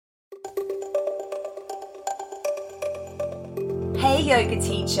Hey yoga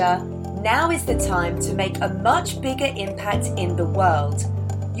teacher, now is the time to make a much bigger impact in the world.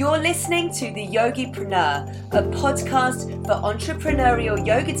 You're listening to The Yogipreneur, a podcast for entrepreneurial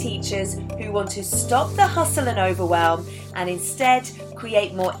yoga teachers who want to stop the hustle and overwhelm and instead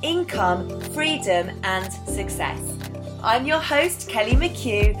create more income, freedom and success. I'm your host, Kelly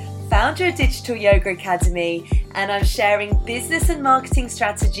McHugh, founder of Digital Yoga Academy, and I'm sharing business and marketing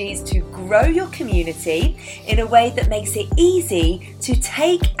strategies to grow your community in a way that makes it easy to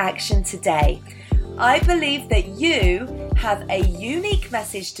take action today. I believe that you have a unique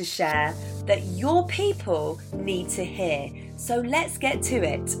message to share that your people need to hear. So let's get to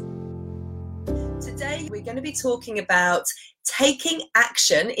it. Today we're going to be talking about taking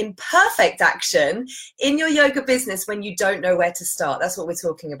action, imperfect action, in your yoga business when you don't know where to start. That's what we're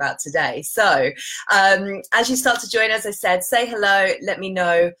talking about today. So as you start to join, as I said, say hello, let me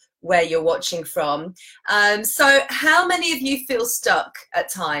know where you're watching from. So how many of you feel stuck at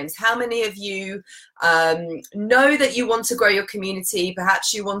times? How many of you know that you want to grow your community?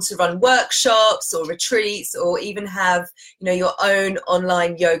 Perhaps you want to run workshops or retreats or even have, your own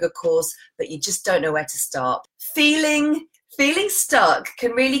online yoga course, but you just don't know where to start. Feeling stuck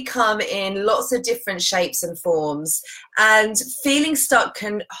can really come in lots of different shapes and forms, and feeling stuck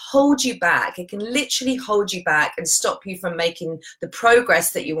can hold you back. It can literally hold you back and stop you from making the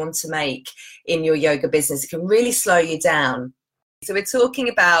progress that you want to make in your yoga business. It can really slow you down. So we're talking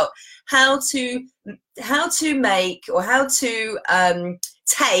about how to make or how to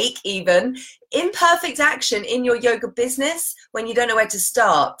take even imperfect action in your yoga business when you don't know where to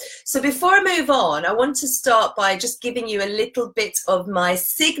start. So before I move on, I want to start by just giving you a little bit of my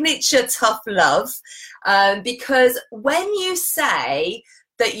signature tough love, because when you say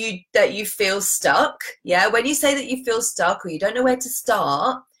that you feel stuck, when you say that you feel stuck or you don't know where to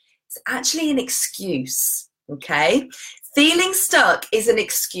start, it's actually an excuse, okay? Feeling stuck is an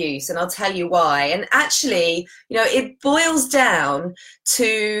excuse, and I'll tell you why. And actually, it boils down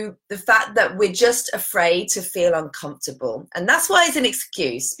to the fact that we're just afraid to feel uncomfortable. And that's why it's an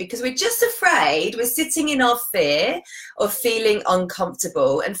excuse, because we're just afraid. We're sitting in our fear of feeling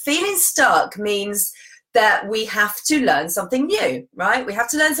uncomfortable. And feeling stuck means that we have to learn something new, right? We have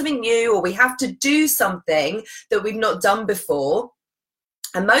to learn something new, or we have to do something that we've not done before.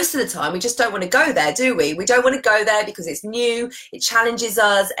 And most of the time, we just don't want to go there, do we? We don't want to go there because it's new, it challenges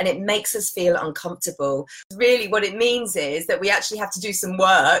us, and it makes us feel uncomfortable. Really, what it means is that we actually have to do some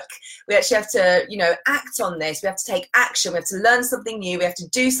work. We actually have to, act on this. We have to take action. We have to learn something new. We have to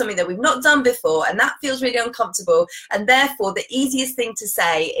do something that we've not done before, and that feels really uncomfortable. And therefore, the easiest thing to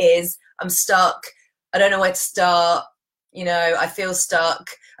say is, I'm stuck. I don't know where to start. I feel stuck.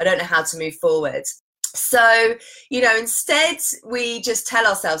 I don't know how to move forward. So, instead we just tell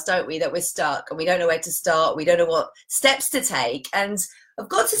ourselves, don't we, that we're stuck and we don't know where to start. We don't know what steps to take. And I've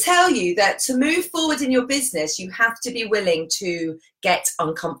got to tell you that to move forward in your business, you have to be willing to get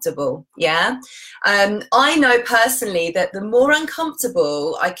uncomfortable. Yeah. I know personally that the more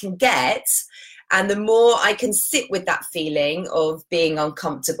uncomfortable I can get, and the more I can sit with that feeling of being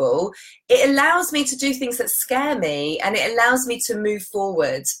uncomfortable, it allows me to do things that scare me, and it allows me to move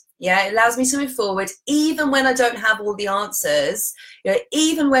forward. Yeah, it allows me to move forward even when I don't have all the answers,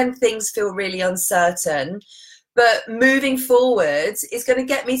 even when things feel really uncertain. But moving forward is going to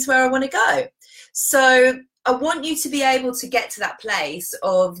get me to where I want to go. So I want you to be able to get to that place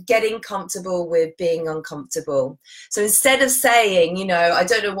of getting comfortable with being uncomfortable. So instead of saying, I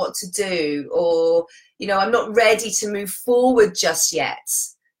don't know what to do, or, I'm not ready to move forward just yet.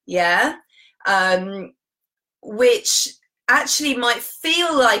 Yeah. Which actually might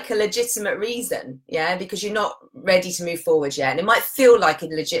feel like a legitimate reason, because you're not ready to move forward yet. And it might feel like a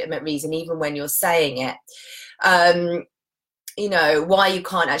legitimate reason even when you're saying it, why you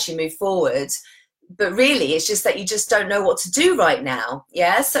can't actually move forward. But really, it's just that you just don't know what to do right now.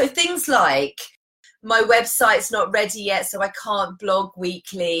 Yeah. So things like, my website's not ready yet, so I can't blog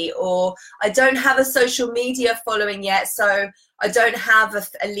weekly, or I don't have a social media following yet, so I don't have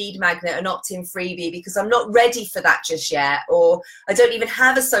a lead magnet, an opt-in freebie, because I'm not ready for that just yet, or I don't even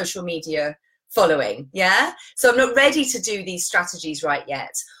have a social media following. Yeah. So I'm not ready to do these strategies right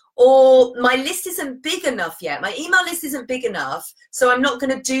yet. Or my list isn't big enough yet. My email list isn't big enough, so I'm not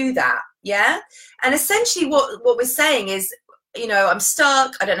going to do that. Yeah. And essentially what we're saying is, I'm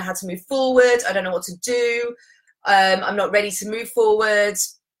stuck. I don't know how to move forward. I don't know what to do. I'm not ready to move forward.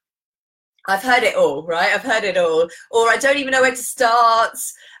 I've heard it all, right? I've heard it all. Or I don't even know where to start.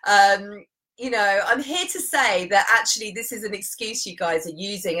 I'm here to say that actually this is an excuse you guys are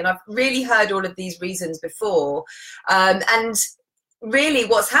using. And I've really heard all of these reasons before. And really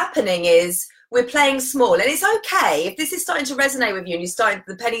what's happening is we're playing small, and it's okay if this is starting to resonate with you and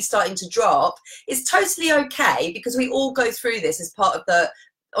the penny's starting to drop. It's totally okay, because we all go through this as part of the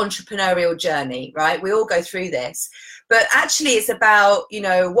entrepreneurial journey, right? We all go through this, but actually it's about, you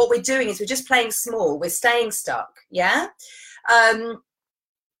know, what we're doing is we're just playing small, we're staying stuck. Yeah.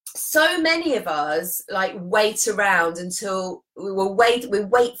 So many of us like wait around until we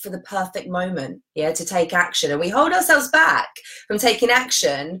wait for the perfect moment, yeah, to take action, and we hold ourselves back from taking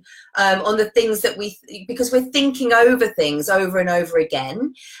action on the things that because we're thinking over things over and over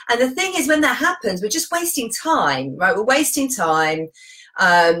again. And the thing is, when that happens, we're just wasting time, right? We're wasting time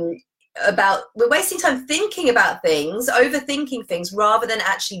we're wasting time thinking about things, overthinking things, rather than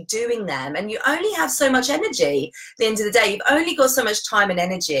actually doing them. And you only have so much energy at the end of the day. You've only got so much time and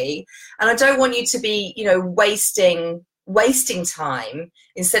energy, and I don't want you to be, you know, wasting time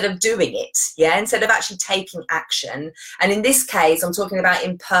instead of doing it, yeah, instead of actually taking action. And in this case, I'm talking about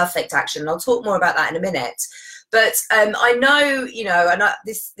imperfect action, and I'll talk more about that in a minute. But I know, you know, and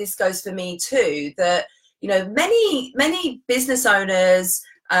this goes for me too, that, you know, many business owners,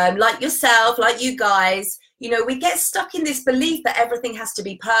 like yourself, like you guys, you know, we get stuck in this belief that everything has to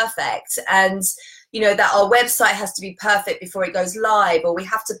be perfect, and, you know, that our website has to be perfect before it goes live, or we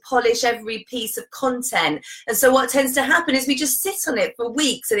have to polish every piece of content. And so what tends to happen is we just sit on it for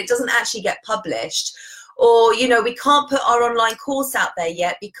weeks and it doesn't actually get published. Or, you know, we can't put our online course out there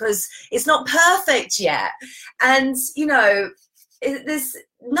yet because it's not perfect yet. And, you know, there's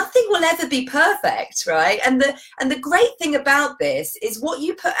nothing will ever be perfect, right? And the great thing about this is what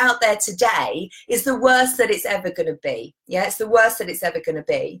you put out there today is the worst that it's ever going to be. Yeah, it's the worst that it's ever going to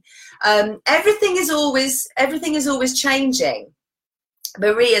be. Everything is always changing.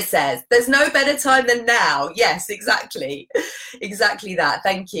 Maria says, there's no better time than now. Yes, exactly that.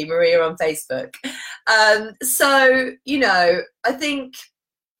 Thank you, Maria, on Facebook. So, you know, I think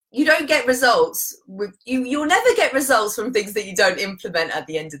you don't get results with you'll never get results from things that you don't implement at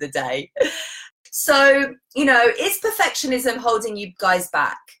the end of the day. So, you know, is perfectionism holding you guys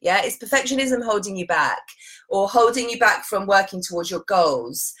back? Yeah, is perfectionism holding you back, or holding you back from working towards your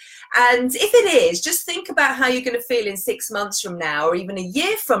goals? And if it is, just think about how you're going to feel in 6 months from now, or even a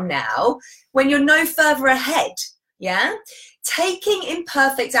year from now, when you're no further ahead. Yeah, taking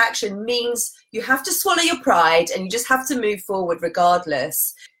imperfect action means you have to swallow your pride and you just have to move forward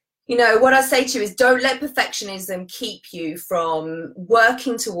regardless. You know, what I say to you is, don't let perfectionism keep you from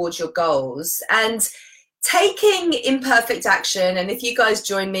working towards your goals and taking imperfect action. And if you guys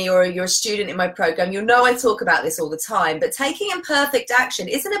join me or you're a student in my program, you'll know I talk about this all the time. But taking imperfect action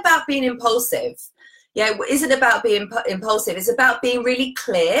isn't about being impulsive. Yeah, it isn't about being impulsive. It's about being really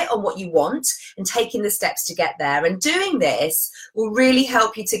clear on what you want and taking the steps to get there. And doing this will really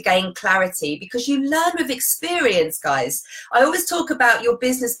help you to gain clarity, because you learn with experience, guys. I always talk about your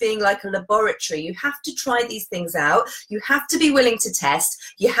business being like a laboratory. You have to try these things out. You have to be willing to test.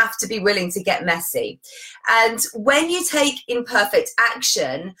 You have to be willing to get messy. And when you take imperfect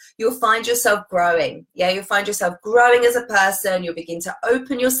action, you'll find yourself growing. Yeah, you'll find yourself growing as a person. You'll begin to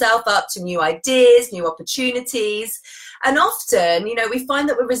open yourself up to new ideas, new opportunities. And often, you know, we find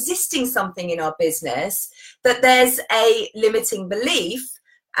that we're resisting something in our business, that there's a limiting belief,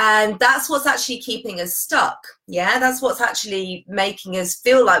 and that's what's actually keeping us stuck. Yeah, that's what's actually making us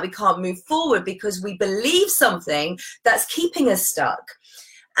feel like we can't move forward, because we believe something that's keeping us stuck.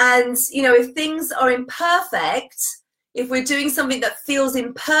 And, you know, if things are imperfect, if we're doing something that feels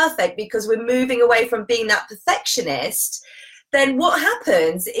imperfect because we're moving away from being that perfectionist, then what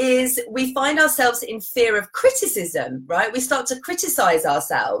happens is we find ourselves in fear of criticism, right? We start to criticize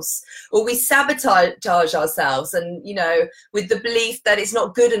ourselves, or we sabotage ourselves, and, you know, with the belief that it's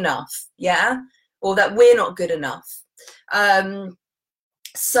not good enough, yeah, or that we're not good enough.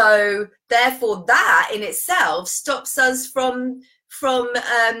 So therefore that in itself stops us from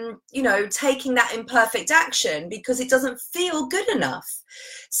you know, taking that imperfect action, because it doesn't feel good enough.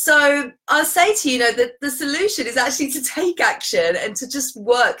 So I'll say to you, you know, that the solution is actually to take action and to just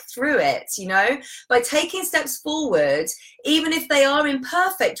work through it, you know, by taking steps forward, even if they are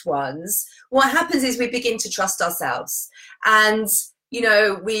imperfect ones. What happens is we begin to trust ourselves, and, you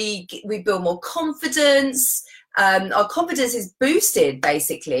know, we build more confidence. Our confidence is boosted,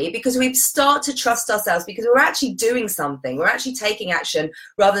 basically, because we start to trust ourselves, because we're actually doing something. We're actually taking action,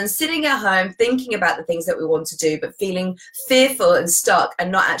 rather than sitting at home thinking about the things that we want to do, but feeling fearful and stuck and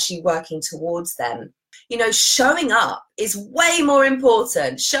not actually working towards them. You know, showing up is way more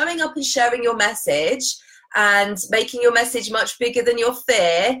important. Showing up and sharing your message and making your message much bigger than your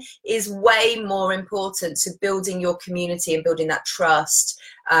fear is way more important to building your community and building that trust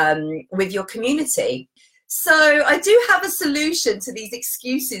with your community. So I do have a solution to these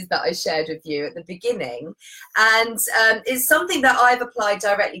excuses that I shared with you at the beginning. And it's something that I've applied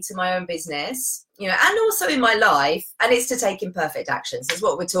directly to my own business, you know, and also in my life. And it's to take imperfect actions. That's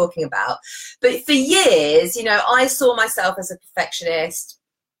what we're talking about. But for years, you know, I saw myself as a perfectionist.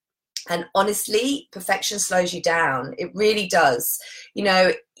 And honestly, perfection slows you down. It really does. You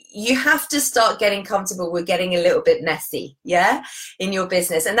know, you have to start getting comfortable with getting a little bit messy, yeah, in your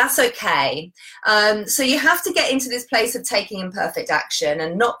business, and that's okay. So you have to get into this place of taking imperfect action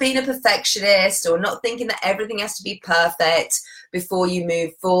and not being a perfectionist or not thinking that everything has to be perfect before you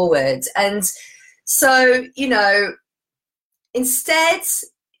move forward. And so, you know, instead,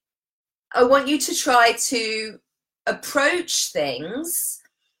 I want you to try to approach things,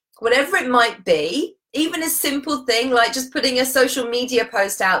 whatever it might be, even a simple thing like just putting a social media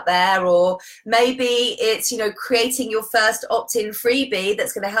post out there, or maybe it's, you know, creating your first opt-in freebie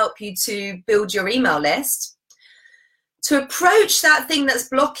that's going to help you to build your email list. To approach that thing that's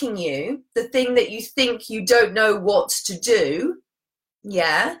blocking you, the thing that you think you don't know what to do,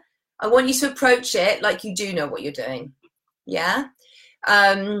 yeah, I want you to approach it like you do know what you're doing, yeah.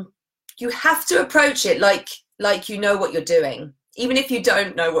 You have to approach it like you know what you're doing, even if you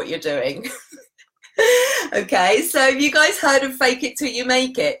don't know what you're doing. Okay, so have you guys heard of fake it till you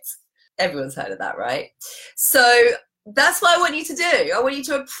make it? Everyone's heard of that, right? So that's what I want you to do. I want you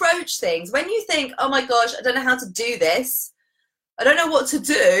to approach things. When you think, oh my gosh, I don't know how to do this, I don't know what to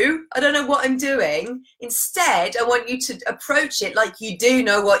do, I don't know what I'm doing. Instead, I want you to approach it like you do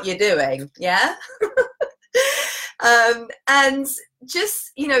know what you're doing, yeah? And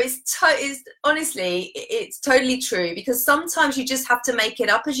just, you know, it's honestly, it's totally true, because sometimes you just have to make it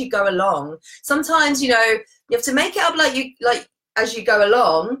up as you go along. Sometimes, you know, you have to make it up like as you go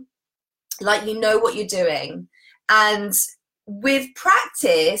along, like you know what you're doing. And with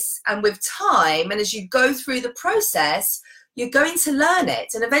practice and with time, and as you go through the process, you're going to learn it,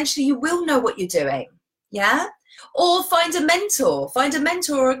 and eventually you will know what you're doing, yeah? Or find a mentor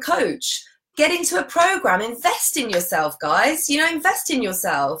or a coach. Get into a program, invest in yourself, guys, you know, invest in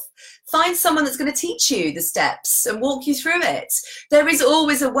yourself. Find someone that's going to teach you the steps and walk you through it. There is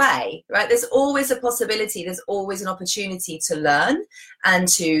always a way, right? There's always a possibility. There's always an opportunity to learn and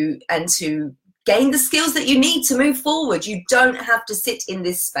to gain the skills that you need to move forward. You don't have to sit in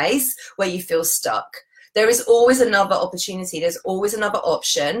this space where you feel stuck. There is always another opportunity. There's always another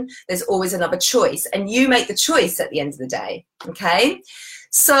option. There's always another choice, and you make the choice at the end of the day, okay?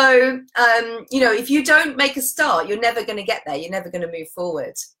 So, you know, if you don't make a start, you're never going to get there. You're never going to move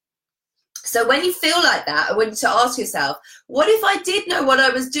forward. So when you feel like that, I want you to ask yourself, what if I did know what I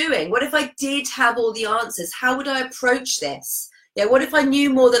was doing? What if I did have all the answers? How would I approach this? Yeah, what if I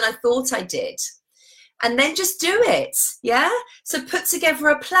knew more than I thought I did? And then just do it, yeah? So put together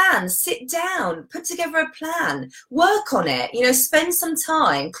a plan, sit down, put together a plan, work on it, you know, spend some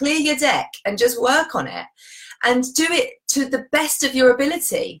time, clear your deck and just work on it. And do it to the best of your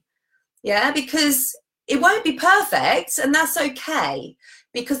ability, yeah? Because it won't be perfect, and that's okay.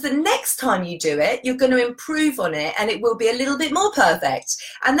 Because the next time you do it, you're going to improve on it, and it will be a little bit more perfect.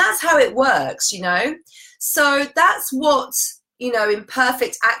 And that's how it works, you know? So that's what, you know,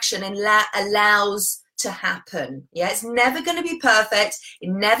 imperfect action allows to happen, yeah? It's never going to be perfect.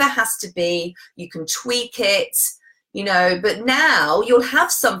 It never has to be. You can tweak it, you know, but now you'll have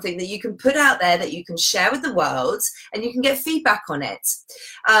something that you can put out there that you can share with the world, and you can get feedback on it.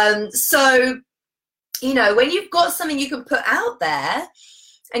 So, you know, when you've got something you can put out there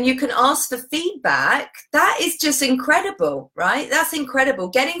and you can ask for feedback, that is just incredible, right? That's incredible.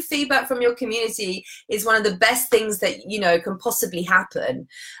 Getting feedback from your community is one of the best things that, you know, can possibly happen.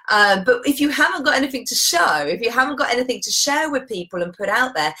 But if you haven't got anything to show, if you haven't got anything to share with people and put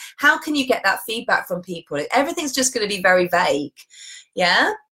out there, how can you get that feedback from people? Everything's just going to be very vague,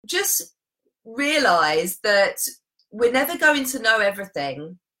 yeah? Just realize that we're never going to know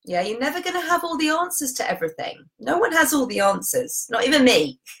everything. Yeah, you're never going to have all the answers to everything. No one has all the answers, not even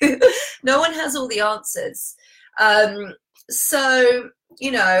me. No one has all the answers. So, you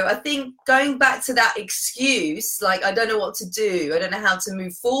know, I think going back to that excuse, like, I don't know what to do, I don't know how to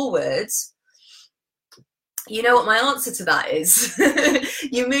move forward, you know what my answer to that is?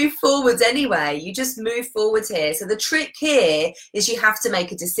 You move forwards anyway. You just move forward here. So the trick here is you have to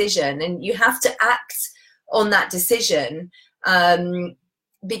make a decision, and you have to act on that decision,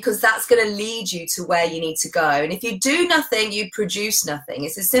 because that's going to lead you to where you need to go. And if you do nothing, you produce nothing.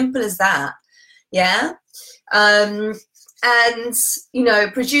 It's as simple as that. Yeah. And, you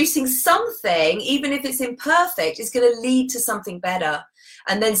know, producing something, even if it's imperfect, is going to lead to something better,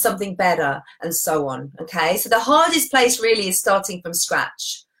 and then something better, and so on. Okay. So the hardest place really is starting from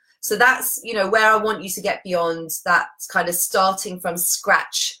scratch. So that's, you know, where I want you to get beyond that kind of starting from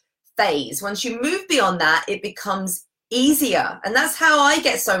scratch phase. Once you move beyond that, it becomes easier. And that's how I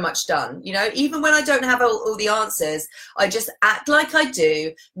get so much done. You know, even when I don't have all the answers, I just act like I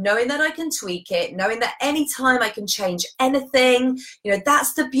do, knowing that I can tweak it, knowing that anytime I can change anything. You know,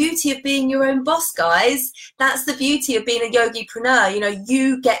 that's the beauty of being your own boss, guys. That's the beauty of being a yogipreneur. You know,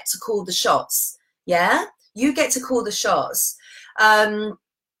 you get to call the shots. Yeah, you get to call the shots.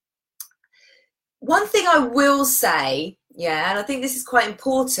 One thing I will say, yeah, and I think this is quite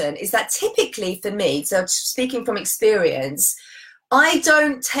important, is that typically for me, so speaking from experience, I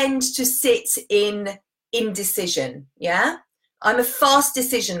don't tend to sit in indecision. Yeah, I'm a fast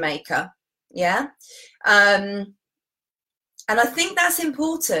decision maker. Yeah, and I think that's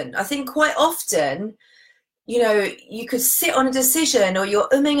important. I think quite often, you know, you could sit on a decision, or you're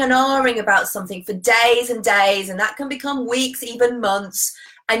umming and ahhing about something for days and days, and that can become weeks, even months,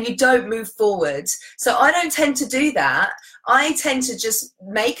 and you don't move forward. So I don't tend to do that. I tend to just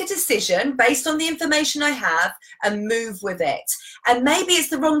make a decision based on the information I have and move with it. And maybe it's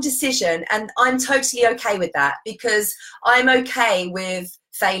the wrong decision, and I'm totally okay with that, because I'm okay with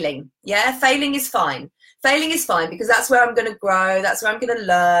failing. Yeah, failing is fine. Failing is fine, because that's where I'm going to grow. That's where I'm going to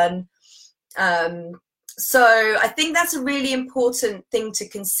learn. So I think that's a really important thing to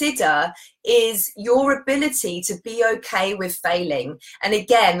consider, is your ability to be okay with failing. And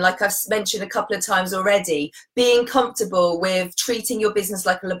again, like I've mentioned a couple of times already, being comfortable with treating your business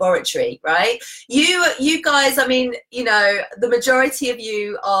like a laboratory, right? You guys, I mean, you know, the majority of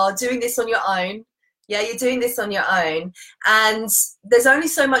you are doing this on your own. Yeah, you're doing this on your own, and there's only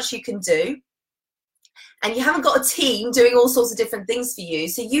so much you can do. And you haven't got a team doing all sorts of different things for you.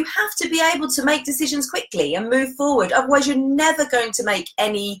 So you have to be able to make decisions quickly and move forward. Otherwise, you're never going to make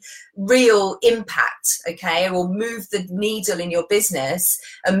any real impact, okay, or move the needle in your business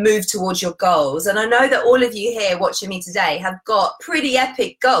and move towards your goals. And I know that all of you here watching me today have got pretty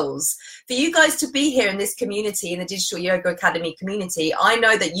epic goals. For you guys to be here in this community, in the Digital Yoga Academy community, I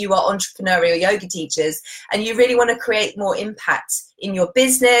know that you are entrepreneurial yoga teachers, and you really want to create more impact in your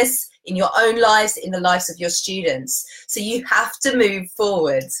business, in your own lives, in the lives of your students. So you have to move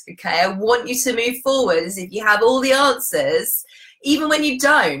forward, okay? I want you to move forward as if you have all the answers, even when you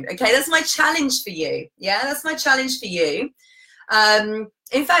don't, okay? That's my challenge for you, yeah? That's my challenge for you.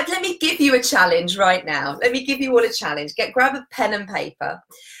 In fact, let me give you a challenge right now. Let me give you all a challenge. Grab a pen and paper.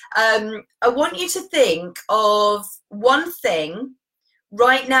 I want you to think of one thing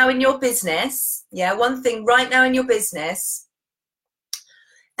right now in your business, yeah? One thing right now in your business,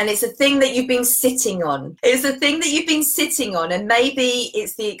 and it's a thing that you've been sitting on. It's a thing that you've been sitting on, and maybe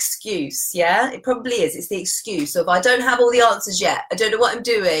it's the excuse, yeah? It probably is. It's the excuse of, I don't have all the answers yet. I don't know what I'm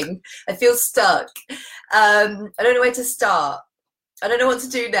doing. I feel stuck. I don't know where to start. I don't know what to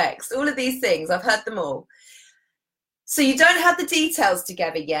do next. All of these things, I've heard them all. So you don't have the details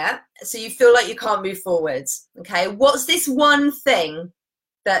together yet, so you feel like you can't move forward, okay? What's this one thing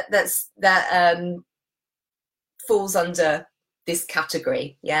that falls under this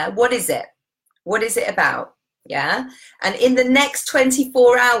category? Yeah, what is it? What is it about? Yeah, and in the next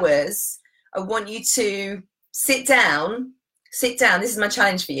 24 hours, I want you to sit down. This is my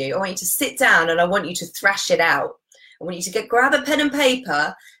challenge for you. I want you to sit down, and I want you to thrash it out. I want you to grab a pen and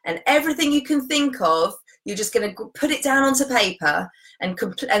paper, and everything you can think of, you're just going to put it down onto paper and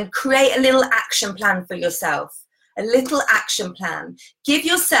create a little action plan for yourself. A little action plan. Give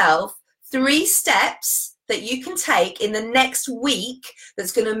yourself 3 steps that you can take in the next week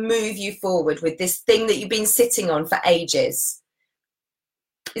that's going to move you forward with this thing that you've been sitting on for ages.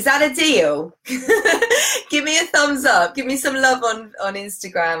 Is that a deal? Give me a thumbs up. Give me some love on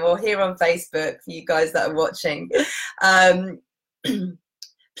Instagram or here on Facebook for you guys that are watching.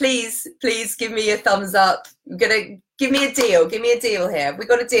 Please give me a thumbs up. I'm gonna give me a deal. Give me a deal here. We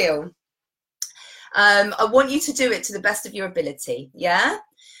got a deal. I want you to do it to the best of your ability. Yeah,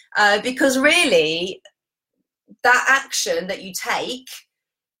 because really, that action that you take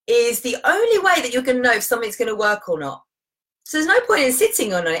is the only way that you're going to know if something's going to work or not. So there's no point in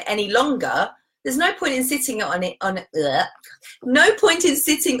sitting on it any longer. There's no point in sitting on it no point in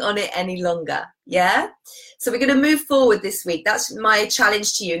sitting on it any longer. Yeah. So we're going to move forward this week. That's my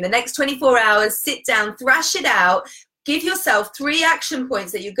challenge to you. In the next 24 hours, sit down, thrash it out. Give yourself 3 action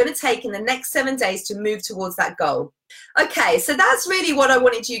points that you're going to take in the next 7 days to move towards that goal. Okay, so that's really what I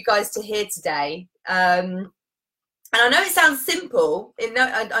wanted you guys to hear today. And I know it sounds simple.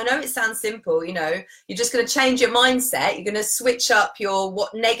 I know it sounds simple. You know, you're just going to change your mindset. You're going to switch up your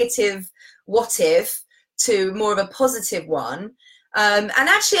negative what if to more of a positive one. And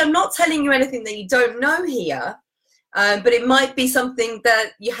actually, I'm not telling you anything that you don't know here. but it might be something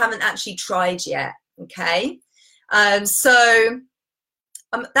that you haven't actually tried yet. Okay, so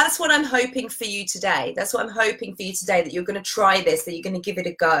that's what I'm hoping for you today. That's what I'm hoping for you today, that you're going to try this, that you're going to give it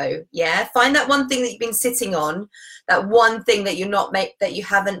a go. Yeah, find that one thing that you've been sitting on, that one thing that that you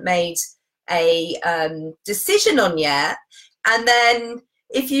haven't made a decision on yet, and then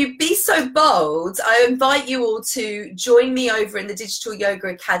if you be so bold, I invite you all to join me over in the Digital Yoga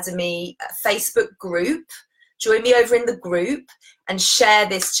Academy Facebook group. Join me over in the group and share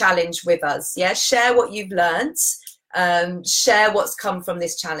this challenge with us. Yeah, share what you've learned. Share what's come from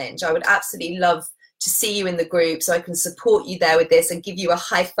this challenge. I would absolutely love to see you in the group so I can support you there with this and give you a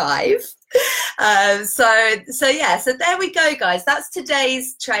high five. So there we go, guys. That's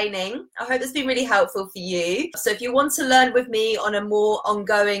today's training. I hope it's been really helpful for you. So if you want to learn with me on a more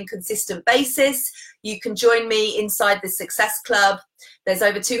ongoing, consistent basis, you can join me inside the Success Club. There's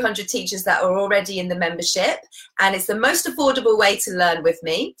over 200 teachers that are already in the membership, and it's the most affordable way to learn with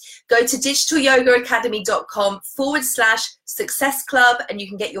me. Go to digitalyogaacademy.com/success club and you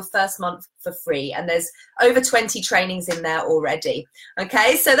can get your first month for free. And there's over 20 trainings in there already.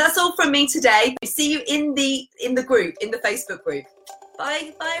 Okay, so that's all from me today. See you in the group, in the Facebook group.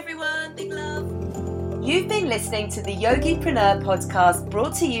 Bye everyone. Big love. You've been listening to the Yogipreneur podcast,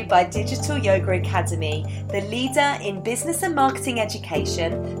 brought to you by Digital Yoga Academy, the leader in business and marketing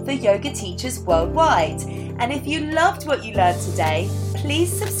education for yoga teachers worldwide. And if you loved what you learned today,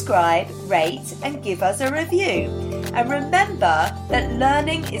 please subscribe, rate, and give us a review. And remember that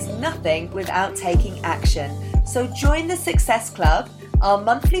learning is nothing without taking action. So join the Success Club, our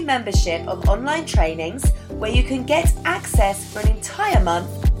monthly membership of online trainings where you can get access for an entire month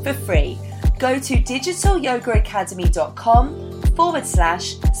for free. Go to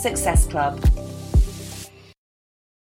digitalyogaacademy.com/success club.